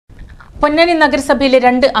പൊന്നാനി നഗരസഭയിലെ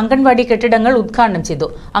 2 അംഗൻവാടി കെട്ടിടങ്ങൾ ഉദ്ഘാടനം ചെയ്തു.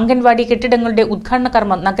 അംഗൻവാടി കെട്ടിടങ്ങളുടെ ഉദ്ഘാടന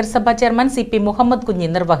കർമ്മം നഗരസഭാ ചെയർമാൻ CP മുഹമ്മദ് കുഞ്ഞി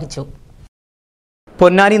നിർവഹിച്ചു.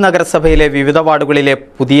 പൊന്നാനി നഗരസഭയിലെ വിവിധ വാർഡുകളിലെ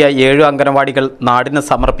പുതിയ 7 അംഗൻവാടികൾ നാടിന്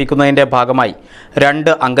സമർപ്പിക്കുന്നതിന്റെ ഭാഗമായി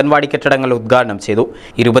 2 അംഗൻവാടി കെട്ടിടങ്ങൾ ഉദ്ഘാടനം ചെയ്തു.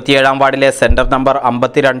 27-ാം വാർഡിലെ സെന്റർ നമ്പർ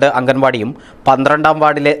 52 അംഗൻവാടിയും 12-ാം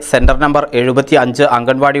വാർഡിലെ സെന്റർ നമ്പർ 75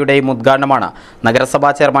 അംഗൻവാടിയുടെയും ഉദ്ഘാടനമാണ്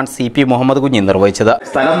നഗരസഭാ ചെയർമാൻ CP മുഹമ്മദ് കുഞ്ഞി നിർവഹിച്ചത്.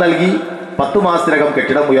 സ്ഥലം നൽകി 10 മാസത്തിനകം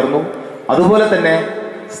കെട്ടിടം ഉയർന്നു. അതുപോലെ തന്നെ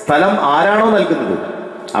സ്ഥലം ആരാണോ നൽകുന്നത്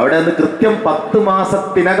അവിടെ നിന്ന് കൃത്യം 10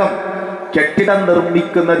 മാസത്തിനകം കെട്ടിടം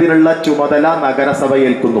നിർമ്മിക്കുന്നതിനുള്ള ചുമതല നഗരസഭ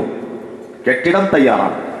ഏൽക്കുന്നു. കെട്ടിടം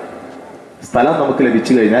തയ്യാറാണ്. സ്ഥലം നമുക്ക്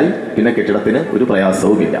ലഭിച്ചു കഴിഞ്ഞാൽ പിന്നെ കെട്ടിടത്തിന് ഒരു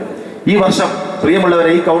പ്രയാസവുമില്ല. ഈ വർഷം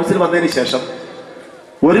പ്രിയമുള്ളവരെ, ഈ കൗൺസിൽ വന്നതിന് ശേഷം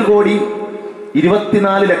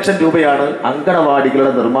 1,24 ലക്ഷം രൂപയാണ്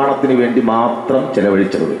അങ്കണവാടികളുടെ നിർമ്മാണത്തിന് വേണ്ടി മാത്രം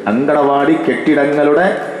ചെലവഴിച്ചത്. അങ്കണവാടി കെട്ടിടങ്ങളുടെ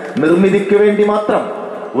നിർമ്മിതിക്ക് വേണ്ടി മാത്രം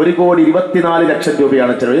 1,24 ലക്ഷം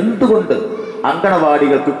രൂപയാണ് ചെലവ്. എന്തുകൊണ്ട്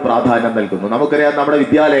അങ്കണവാടികൾക്ക് പ്രാധാന്യം നൽകുന്നു? നമുക്കറിയാം, നമ്മുടെ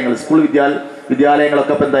വിദ്യാലയങ്ങൾ, സ്കൂൾ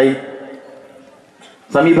വിദ്യാലയങ്ങളൊക്കെ ഇപ്പം എന്തായി?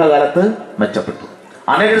 സമീപകാലത്ത് മെച്ചപ്പെട്ടു.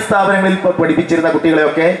 അനേക സ്ഥാപനങ്ങളിൽ പഠിപ്പിച്ചിരുന്ന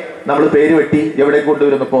കുട്ടികളെയൊക്കെ നമ്മൾ പേര് വെട്ടി എവിടെ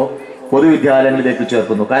കൊണ്ടുവരുന്നപ്പോൾ പൊതുവിദ്യാലയങ്ങളിലേക്ക്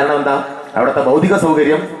ചേർക്കുന്നു. കാരണം എന്താ? അവിടുത്തെ ഭൗതിക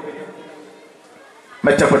സൗകര്യം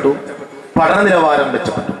മെച്ചപ്പെട്ടു, പഠന നിലവാരം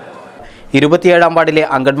മെച്ചപ്പെട്ടു. 27-ാം വാർഡിലെ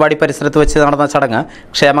അംഗൻവാടി പരിസരത്ത് വെച്ച് നടന്ന ചടങ്ങ്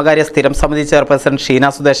ക്ഷേമകാര്യ സ്ഥിരം സമിതി ചെയർപേഴ്സൺ ഷീന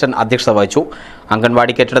സുദേശൻ അധ്യക്ഷത വഹിച്ചു.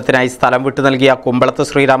 അംഗൻവാടി കെട്ടിടത്തിനായി സ്ഥലം വിട്ടു നൽകിയ കുമ്പളത്ത്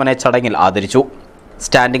ശ്രീരാമനെ ചടങ്ങിൽ ആദരിച്ചു.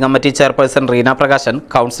 Standing committee chairperson Reena Prakashan,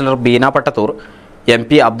 councillor Beena പട്ടത്തൂർ,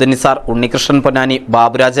 MP അബ്ദുനിസാർ, Unnikrishnan Ponnani,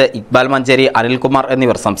 Baburaj, Iqbal Manjeri, Anilkumar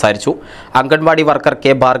എന്നിവർ സംസാരിച്ചു. അംഗൻവാടി വർക്കർ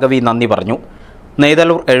K ഭാർഗവി നന്ദി പറഞ്ഞു.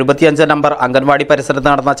 നെയ്തലൂർ 75 നമ്പർ അംഗൻവാടി പരിസരത്ത്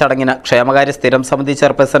നടന്ന ചടങ്ങിന് ക്ഷേമകാര്യ സ്ഥിരം സമിതി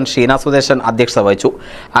ചെയർപേഴ്സൺ ഷീന സുദേശൻ അധ്യക്ഷത വഹിച്ചു.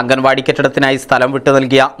 അംഗൻവാടി കെട്ടിടത്തിനായി സ്ഥലം വിട്ടു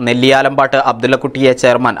നൽകിയ നെല്ലിയാലമ്പാട്ട് അബ്ദുല്ലക്കുട്ടിയെ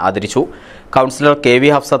ചെയർമാൻ ആദരിച്ചു. കൗൺസിലർ KV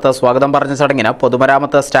ഹഫ്സത്ത് സ്വാഗതം പറഞ്ഞ ചടങ്ങിന്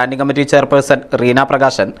പൊതുമരാമത്ത് standing committee chairperson Reena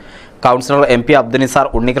Prakashan, councillor MP അബ്ദുനിസാർ,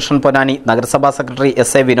 Unnikrishnan Ponnani, നഗരസഭാ secretary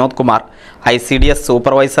SA Vinod Kumar, ICDS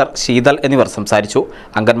supervisor Sheetal എന്നിവർ സംസാരിച്ചു.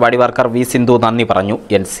 അംഗൻവാടി വർക്കർ V സിന്ധു നന്ദി പറഞ്ഞു.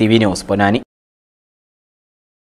 NCV news Ponnani.